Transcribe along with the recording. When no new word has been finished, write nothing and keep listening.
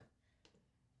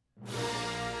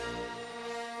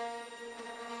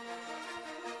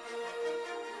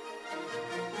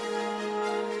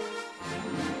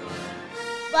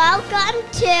Welcome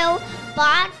to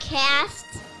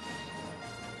Podcast.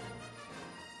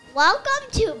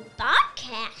 Welcome to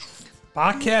Podcast.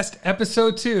 Podcast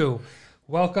Episode 2.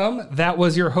 Welcome. That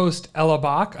was your host, Ella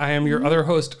Bach. I am your other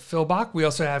host, Phil Bach. We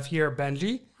also have here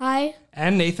Benji. Hi.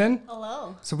 And Nathan.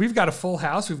 Hello. So we've got a full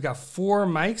house. We've got 4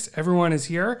 mics. Everyone is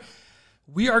here.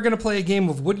 We are going to play a game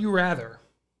of Would You Rather.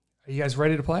 Are you guys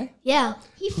ready to play? Yeah.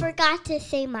 He forgot to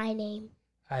say my name.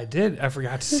 I did. I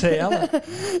forgot to say Ella.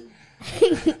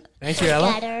 Thank you,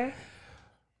 Ella. Better.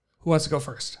 Who wants to go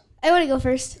first? I want to go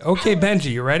first. Okay,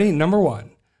 Benji, you ready? Number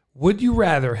 1. Would you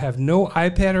rather have no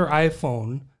iPad or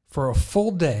iPhone for a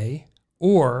full day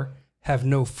or have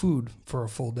no food for a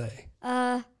full day?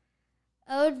 I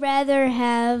would rather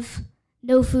have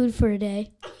no food for a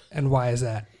day. And why is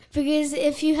that? Because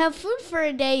if you have food for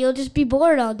a day, you'll just be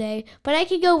bored all day. But I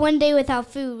could go one day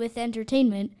without food with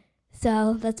entertainment.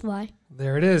 So that's why.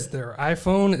 There it is. Their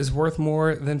iPhone is worth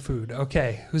more than food.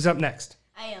 Okay, who's up next?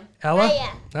 I am. Ella?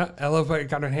 I am. Ella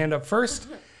got her hand up first.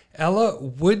 Ella,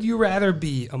 would you rather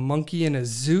be a monkey in a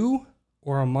zoo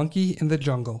or a monkey in the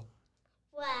jungle?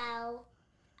 Well,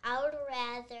 I would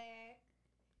rather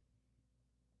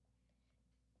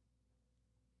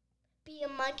be a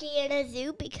monkey in a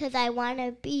zoo because I want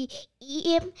to be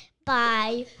eaten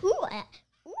by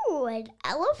an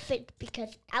elephant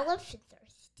because elephants are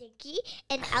stinky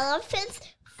and elephants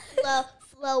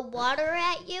flow water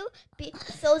at you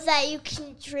so that you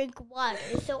can drink water.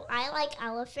 So I like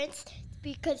elephants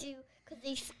because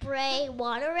they spray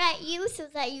water at you so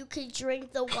that you can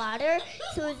drink the water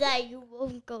so that you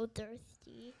won't go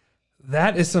thirsty.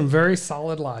 That is some very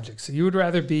solid logic. So you would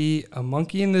rather be a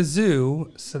monkey in the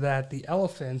zoo so that the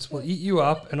elephants will eat you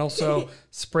up and also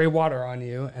spray water on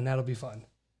you, and that'll be fun.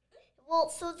 Well,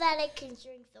 so that I can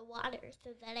drink the water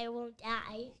so that I won't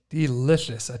die.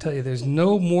 Delicious. I tell you, there's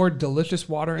no more delicious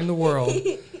water in the world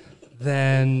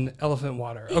than elephant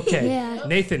water. Okay, Yeah.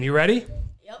 Nathan, you ready?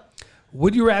 Yep.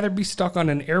 Would you rather be stuck on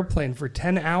an airplane for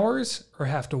 10 hours or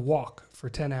have to walk for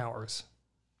 10 hours?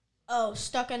 Oh,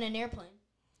 stuck on an airplane.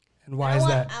 And why is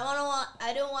that?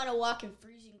 I don't want to walk in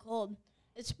freezing cold.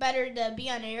 It's better to be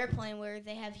on an airplane where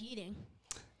they have heating.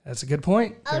 That's a good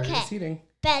point. There Okay. is heating.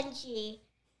 Benji,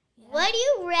 would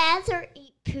you rather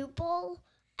eat poople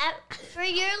for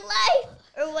your life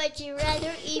or would you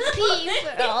rather eat pee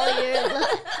for all your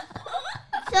life?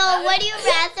 So would you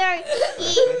rather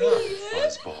eat?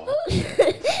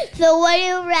 So would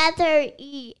you rather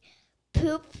eat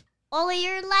poop all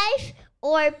your life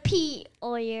or pee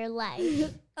all your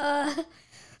life?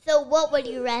 So what would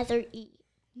you rather eat?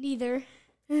 Neither.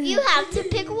 You have to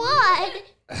pick one.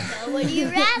 So would you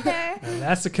rather? Now,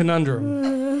 that's a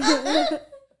conundrum.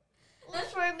 Well,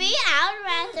 for me, I would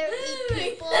rather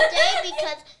eat poop all day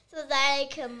because so that I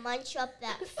can munch up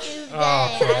that food that I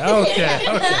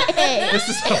have. Okay. This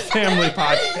is a family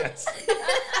podcast.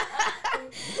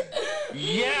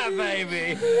 Yeah,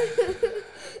 baby.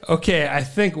 Okay, I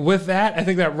think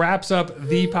that wraps up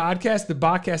the podcast, the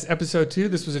Botcast episode 2.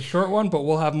 This was a short one, but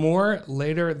we'll have more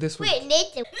later this week. Wait,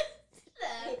 Nathan.